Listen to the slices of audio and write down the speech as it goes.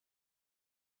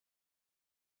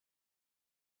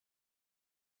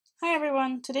Hi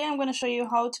everyone, today I'm going to show you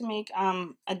how to make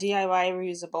a DIY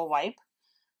reusable wipe.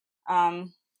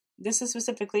 Um, this is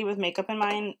specifically with makeup in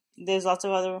mind. There's lots of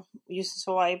other uses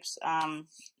for wipes, to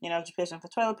place them for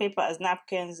toilet paper, as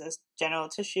napkins, as general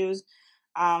tissues.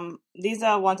 These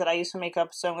are ones that I use for makeup,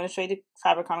 so I'm going to show you the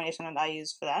fabric combination that I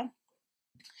use for that.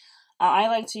 I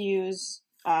like to use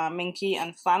Minky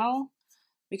and Flannel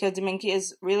because the Minky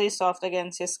is really soft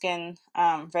against your skin,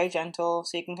 very gentle,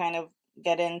 so you can kind of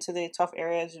get into the tough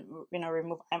areas,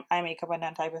 remove eye makeup and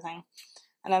that type of thing.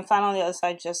 And then Flannel on the other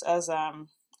side, just as I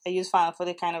use Flannel for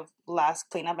the kind of last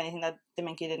cleanup. Anything that the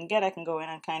Minky didn't get, I can go in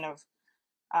and kind of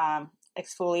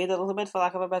exfoliate a little bit, for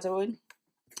lack of a better word.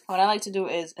 What I like to do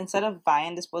is, instead of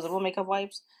buying disposable makeup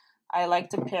wipes, I like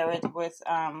to pair it with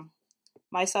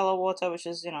micellar water, which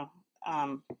is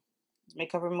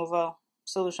makeup removal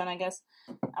solution, I guess.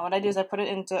 And what I do is I put it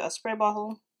into a spray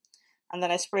bottle, and then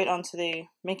I spray it onto the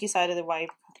Minky side of the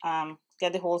wipe,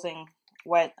 get the whole thing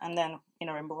wet, and then,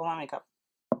 remove all my makeup.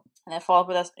 And then follow up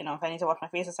with that, if I need to wash my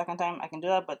face a second time, I can do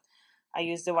that, but I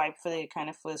use the wipe for the kind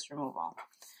of first removal.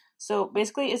 So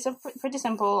basically, it's a pretty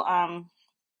simple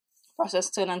process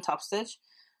turn and top stitch.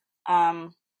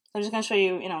 I'm just going to show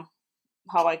you,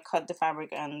 how I cut the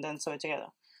fabric and then sew it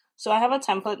together. So I have a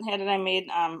template here that I made.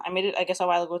 I made it, I guess, a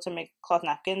while ago to make cloth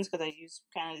napkins because I use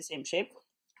kind of the same shape.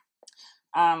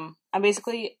 And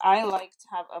basically, I like to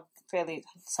have a fairly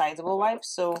sizable wipe.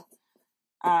 So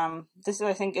this,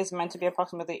 I think, is meant to be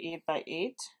approximately 8 by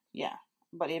 8. Yeah,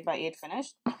 about 8 by 8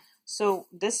 finished. So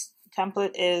this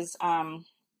template is 8.5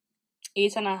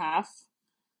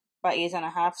 by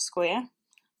 8.5 square.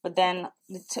 But then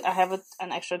I have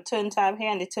an extra turn tab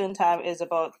here, and the turn tab is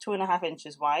about 2.5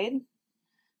 inches wide,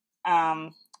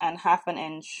 and half an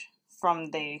inch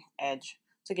from the edge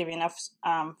to give you enough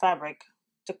fabric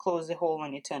to close the hole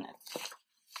when you turn it.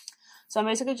 So I'm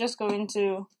basically just going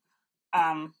to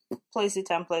place the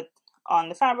template on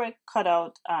the fabric, cut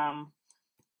out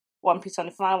one piece on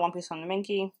the flannel, one piece on the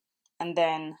Minky, and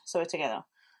then sew it together.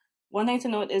 One thing to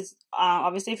note is,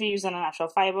 obviously, if you're using a natural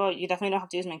fiber, you definitely don't have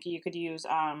to use Minky. You could use,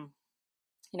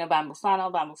 bamboo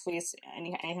flannel, bamboo fleece,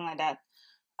 anything like that.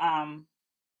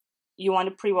 You want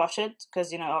to pre-wash it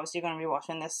because, obviously you're going to be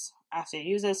washing this after you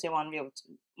use it, so you want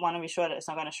to be sure that it's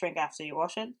not going to shrink after you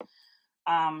wash it.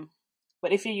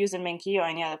 But if you're using Minky or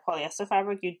any other polyester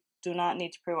fabric, you do not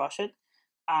need to pre-wash it.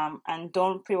 And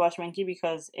don't pre-wash Minky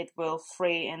because it will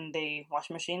fray in the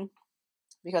washing machine,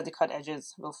 because the cut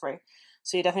edges will fray.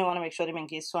 So you definitely want to make sure the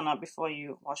Minky is sewn up before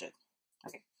you wash it.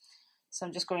 Okay, so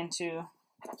I'm just going to,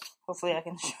 hopefully I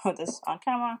can show this on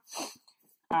camera,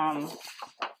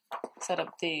 set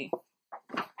up the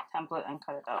template and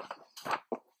cut it out.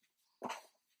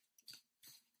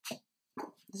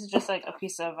 This is just like a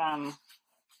piece of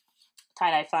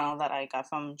tie-dye flannel that I got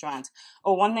from Joann's.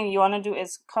 Oh, one thing you want to do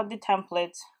is cut the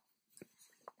template,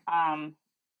 I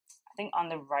think on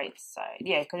the right side.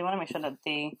 Yeah, because you want to make sure that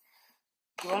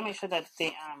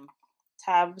the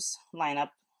tabs line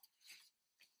up.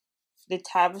 The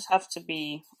tabs have to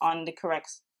be on the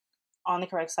correct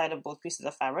side of both pieces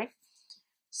of fabric.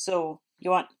 So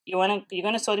you're going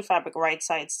to sew the fabric right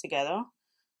sides together.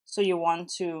 So you want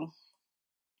to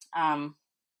I'm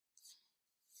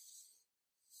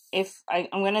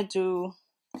going to do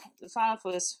the flannel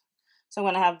first. So I'm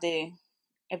going to have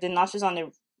if the notch is on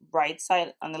the right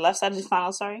side, on the left side of the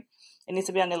flannel, sorry, it needs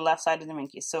to be on the left side of the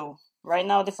Minky. So right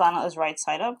now the flannel is right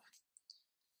side up,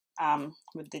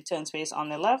 with the turn space on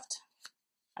the left.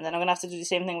 And then I'm going to have to do the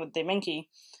same thing with the Minky,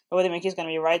 but with the Minky is going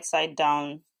to be right side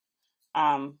down,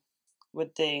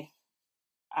 with the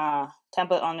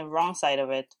template on the wrong side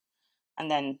of it,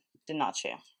 and then the notch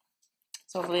here.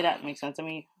 So hopefully that makes sense to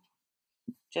me.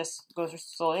 Just go through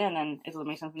slowly, and then it'll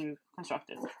make sense when you construct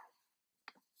it.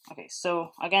 Okay,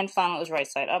 so again, flannel is right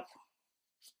side up.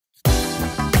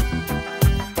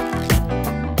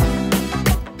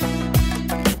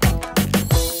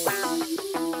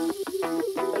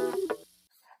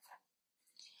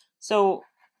 So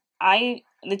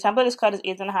the template is cut as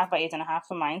 8.5 by 8.5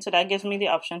 for mine, so that gives me the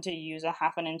option to use a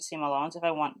 1/2 inch seam allowance if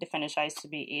I want the finish size to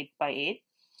be 8 by 8.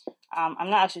 I'm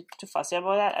not actually too fussy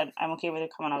about that. I'm okay with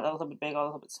it coming out a little bit bigger, a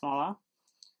little bit smaller,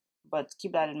 but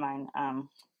keep that in mind.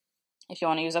 If you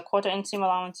want to use a 1/4 inch seam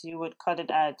allowance, you would cut it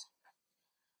at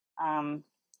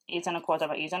 8.25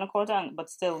 by 8.25, but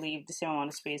still leave the same amount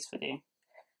of space for the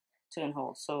turn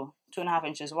hole. So 2.5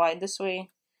 inches wide this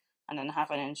way, and then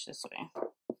 1/2 inch this way.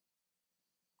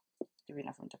 Give you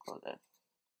enough room to close it.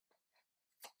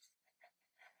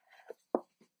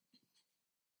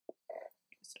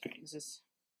 Sorry, this is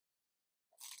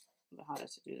a bit harder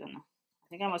to do than I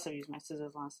think I must have used my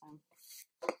scissors last time.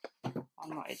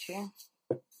 One more edge here.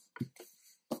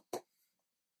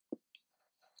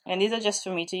 And these are just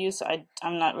for me to use, so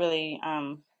I'm not really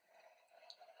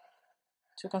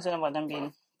too concerned about them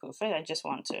being perfect. I just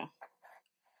want to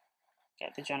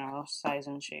get the general size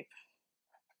and shape.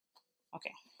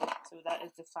 Okay, so that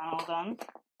is the flannel done.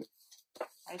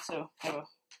 Right, so I have a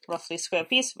roughly square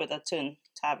piece with a turn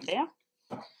tab there.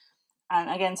 And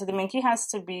again, so the Minky has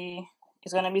to be,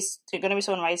 it's gonna be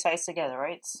sewn right sides together,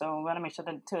 right? So we're gonna make sure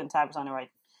that the turn tab is on the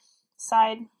right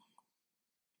side.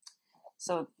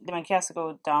 So the Minky has to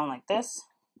go down like this,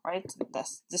 right?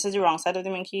 This is the wrong side of the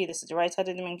Minky. This is the right side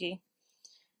of the Minky.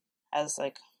 As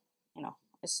like, you know,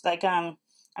 it's like I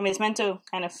mean, it's meant to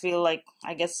kind of feel like,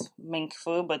 I guess, mink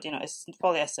fur, but you know, it's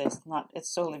polyester. It's not.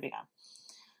 It's totally vegan.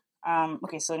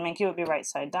 Okay, so the Minky will be right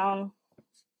side down.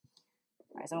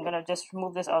 Alright, so I'm gonna just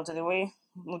move this out of the way,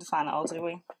 move the fan out of the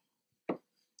way,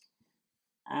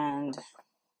 and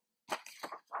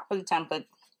put the template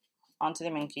onto the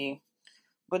Minky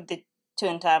with the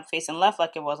turn tab facing left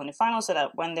like it was on the final, so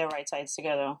that when they're right sides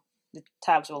together, the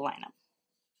tabs will line up.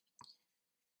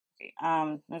 Okay,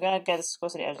 I'm gonna get as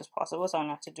close to the edge as possible, so I'm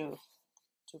gonna have to do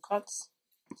 2 cuts.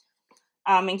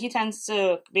 Minky tends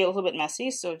to be a little bit messy,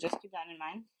 so just keep that in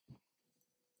mind.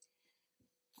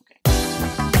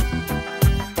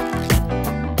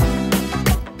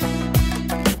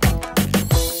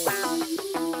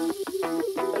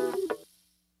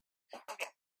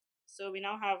 So we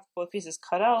now have both pieces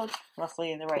cut out,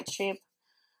 roughly in the right shape.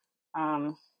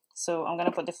 So I'm going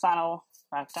to put the flannel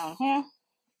back down here.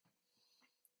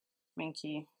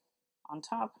 Minky on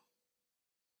top.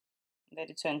 Let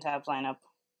the turn tabs line up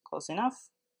close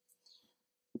enough.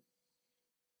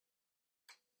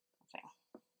 Okay.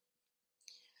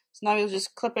 So now we'll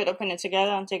just clip it, open it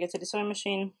together, and take it to the sewing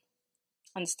machine.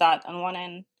 And start on one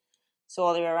end, sew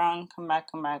all the way around, come back,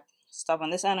 stop on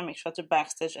this end, and make sure to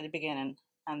backstitch at the beginning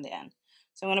and the end.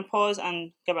 So I'm going to pause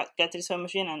and get to the sewing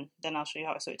machine, and then I'll show you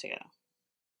how I sew it together.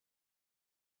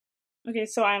 Okay,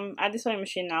 so I'm at the sewing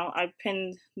machine now. I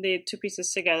pinned the 2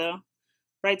 pieces together,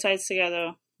 right sides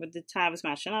together with the tabs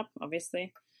matching up,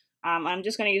 obviously. I'm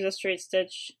just going to use a straight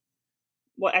stitch.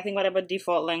 I think whatever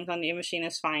default length on the machine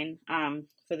is fine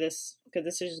for this, because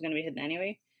this stitch is going to be hidden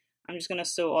anyway. I'm just going to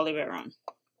sew all the way around.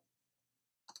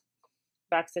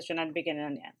 Backstitching at the beginning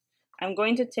and the end. I'm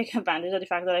going to take advantage of the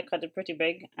fact that I cut it pretty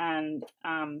big and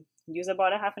use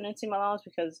about a 1/2 inch seam allowance,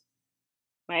 because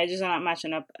my edges are not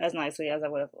matching up as nicely as I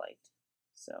would have liked.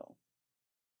 So,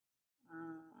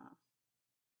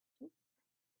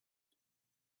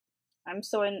 I'm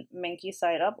sewing Minky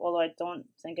side up, although I don't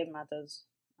think it matters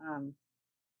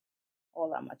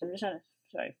all that much. I'm just trying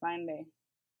to find the.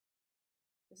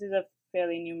 This is a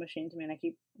fairly new machine to me, and I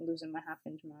keep losing my 1/2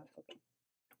 inch mark. Okay,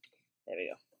 there we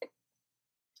go.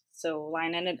 So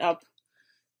lining it up,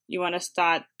 you want to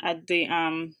start at the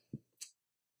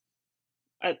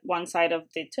at one side of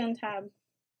the turn tab,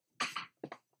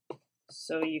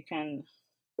 so you can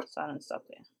start and stop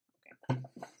there.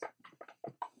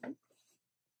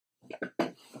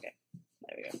 Okay,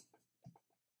 there we go.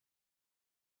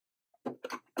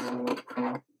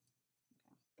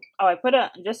 Oh, I put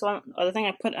just one other thing.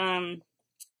 I put a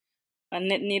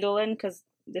knit needle in, because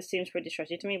this seems pretty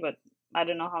stretchy to me, but I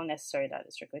don't know how necessary that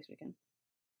is, strictly speaking.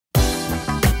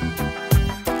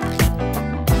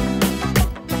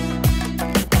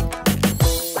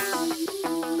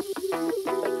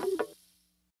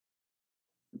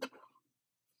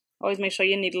 Always make sure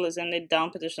your needle is in the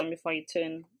down position before you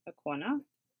turn a corner.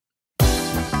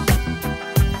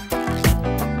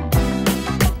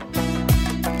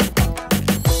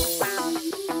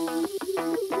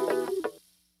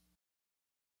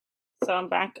 So I'm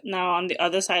back now on the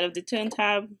other side of the turn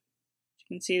tab. You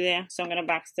can see there. So I'm going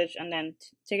to backstitch and then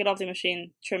take it off the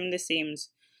machine, trim the seams,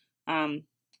 and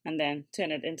then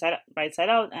turn it inside, right side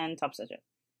out, and top stitch it.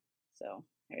 So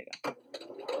here we go.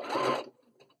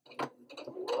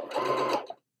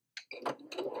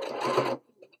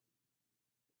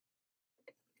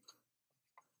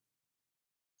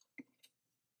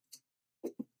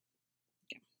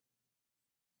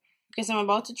 Okay, so I'm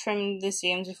about to trim the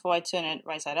seams before I turn it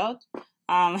right side out.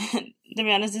 To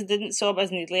be honest, it didn't sew up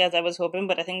as neatly as I was hoping,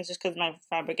 but I think it's just because my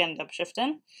fabric ended up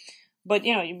shifting. But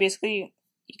you know, you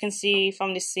can see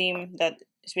from the seam that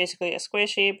it's basically a square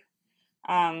shape,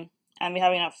 and we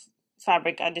have enough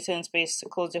fabric at the turn space to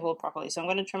close the hole properly. So I'm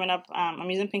going to trim it up. I'm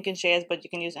using pink and shears, but you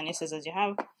can use any scissors you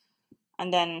have,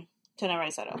 and then turn it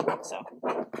right side up. So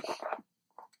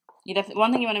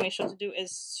one thing you want to make sure to do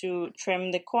is to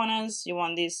trim the corners. You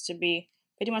want these to be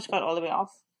pretty much cut all the way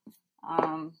off.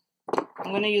 I'm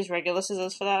going to use regular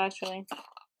scissors for that, actually.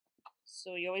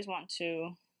 So you always want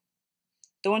to,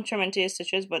 don't trim into your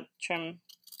stitches, but trim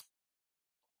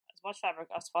as much fabric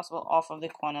as possible off of the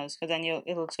corners, because then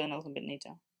it'll turn a little bit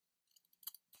neater.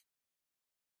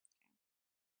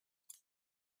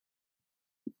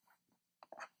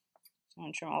 So I'm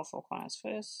going to trim all 4 corners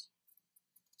first.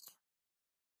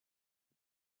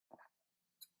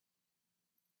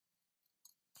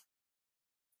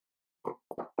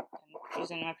 And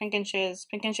using my Pinkin shears.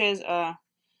 Pinkin shears are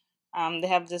they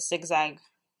have this zigzag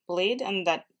blade, and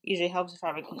that usually helps the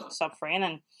fabric stop fraying,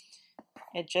 and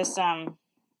it just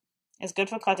it's good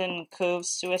for cutting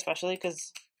curves too, especially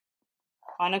because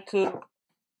on a curve,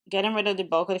 getting rid of the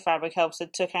bulk of the fabric helps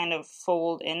it to kind of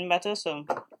fold in better. So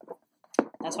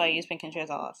that's why I use Pinkin shears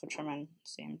a lot for trimming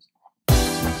seams.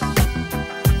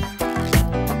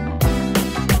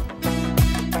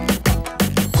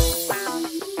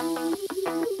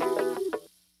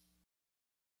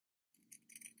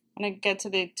 When I get to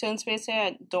the turn space here,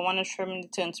 I don't want to trim the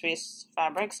turn space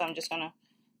fabric, so I'm just going to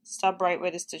stop right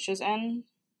where the stitches end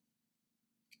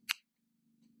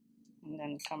and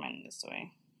then come in this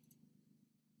way.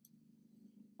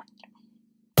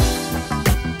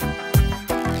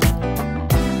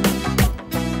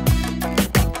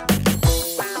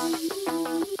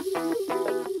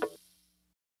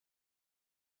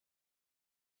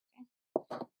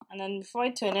 And then before I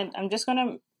turn it, I'm just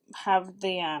gonna have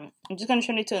the I'm just gonna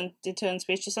trim the turn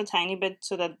space just a tiny bit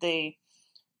so that the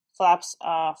flaps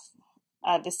are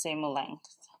at the same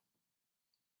length.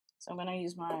 So I'm gonna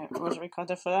use my rotary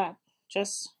cutter for that.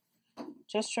 Just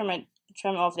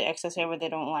trim off the excess here where they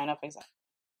don't line up exactly.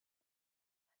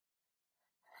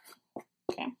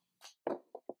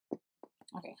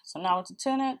 Okay, so now to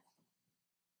turn it,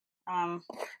 I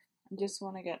just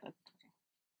want to get a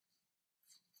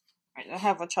Right, I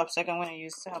have a chopstick I'm going to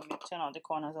use to help me turn out the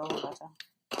corners a little better.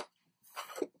 So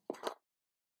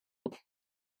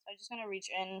I'm just going to reach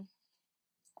in,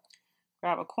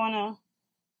 grab a corner,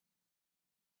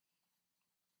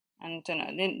 and turn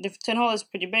it. The turn hole is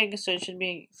pretty big, so it should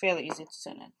be fairly easy to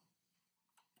turn it.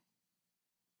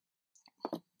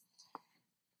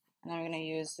 And I'm going to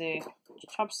use the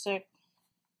chopstick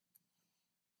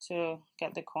to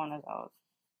get the corners out.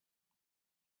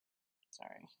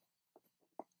 Sorry.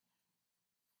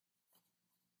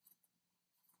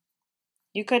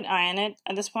 You could iron it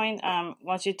at this point.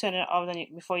 Once you turn it off, then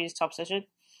before you top stitch it,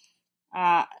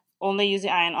 only use the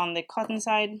iron on the cotton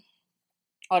side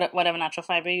or whatever natural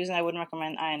fiber you're using. I wouldn't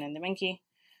recommend ironing the Minky.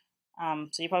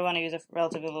 So you probably want to use a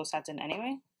relatively low satin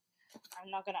anyway. I'm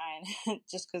not gonna iron it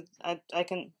just because I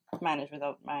can manage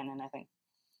without ironing. I think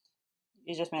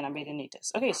it just may not be the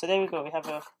neatest. Okay, so there we go. We have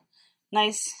a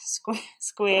nice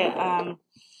square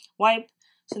wipe.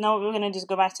 So now we're gonna just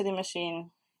go back to the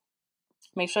machine.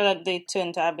 Make sure that the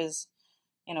turn tab is,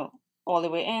 all the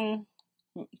way in.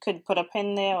 You could put a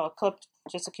pin there or a clip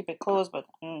just to keep it closed, but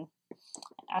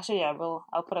actually, yeah,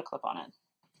 I'll put a clip on it.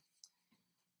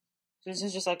 This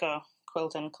is just like a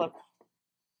quilting clip.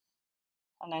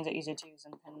 Sometimes they're easier to use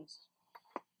than pins.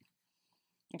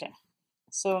 Okay,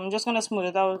 so I'm just gonna smooth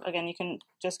it out. Again, you can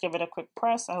just give it a quick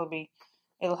press.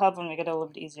 It'll help and make it a little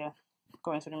bit easier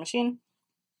going through the machine.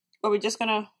 But we're just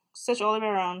gonna stitch all the way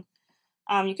around.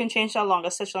 You can change that longer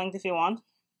stitch length if you want.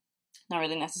 Not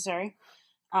really necessary.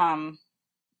 And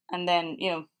then,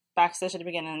 back stitch at the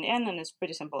beginning and the end, and it's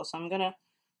pretty simple. So I'm going to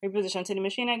reposition to the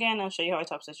machine again and show you how I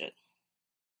top stitch it.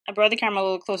 I brought the camera a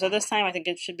little closer this time. I think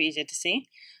it should be easier to see.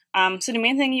 So the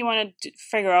main thing you want to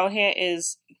figure out here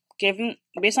is,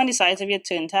 based on the size of your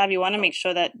turn tab, you want to make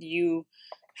sure that you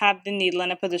have the needle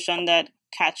in a position that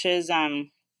catches,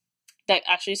 that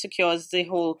actually secures the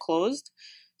hole closed.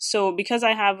 So because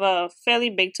I have a fairly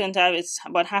big turn tab, it's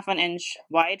about 1/2 inch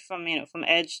wide from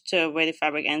edge to where the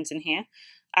fabric ends in here.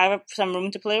 I have some room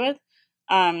to play with,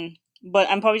 but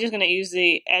I'm probably just going to use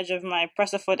the edge of my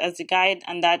presser foot as the guide,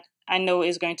 and that I know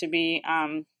is going to be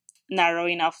narrow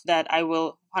enough that I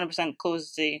will 100%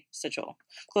 close the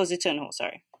turn hole,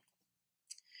 sorry.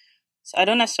 So I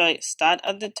don't necessarily start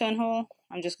at the turn hole.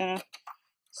 I'm just going to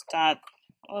start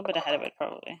a little bit ahead of it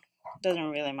probably. It doesn't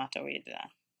really matter where you do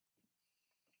that.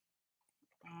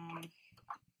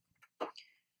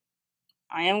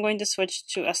 I am going to switch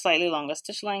to a slightly longer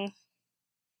stitch length.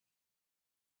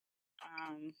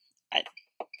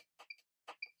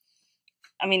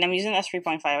 I'm using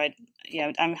S3.5.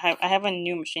 I have a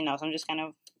new machine now, so I'm just kind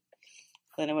of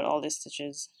learning what all these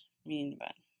stitches mean.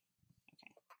 But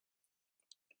okay,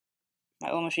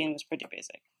 my old machine was pretty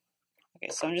basic. Okay,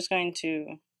 so I'm just going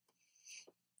to.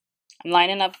 I'm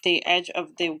lining up the edge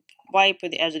of the wipe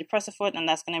with the edge of the presser foot, and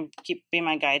that's going to be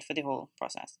my guide for the whole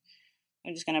process.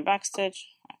 I'm just going to back stitch,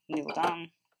 needle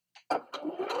down.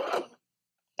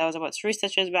 That was about 3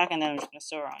 stitches back, and then I'm just going to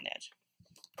sew around the edge.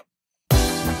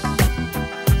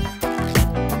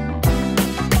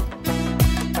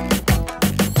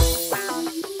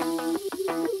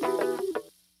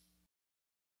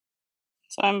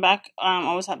 So I'm back,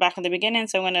 I was back at the beginning,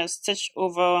 so I'm going to stitch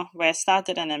over where I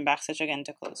started and then back stitch again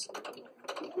to close.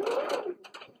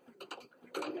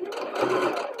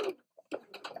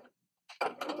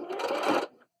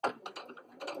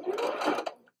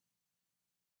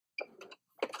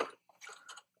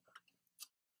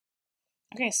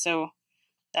 Okay, so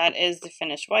that is the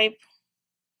finished wipe.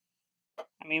 I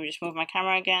maybe just move my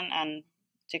camera again and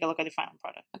take a look at the final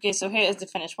product. Okay, so here is the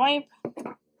finished wipe.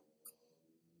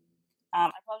 I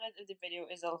apologize if the video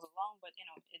is a little long, but you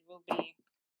know, it will be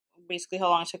basically how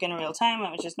long it took in real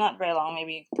time, which is not very long,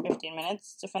 maybe 15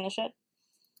 minutes to finish it.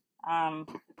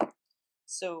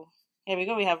 So here we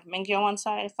go. We have Minky on one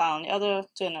side, Flannel on the other,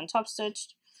 two and top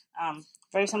stitched.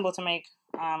 Very simple to make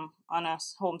on a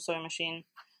home sewing machine.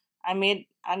 I made,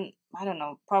 I don't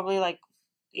know, probably like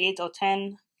 8 or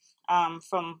 10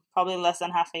 from probably less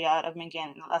than half a yard of Minky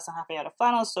and less than half a yard of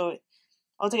Flannel. So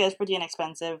altogether, it's pretty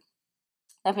inexpensive.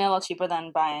 Definitely a lot cheaper than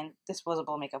buying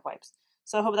disposable makeup wipes.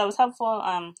 So I hope that was helpful.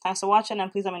 Thanks for watching,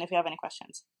 and please let me know if you have any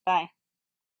questions. Bye.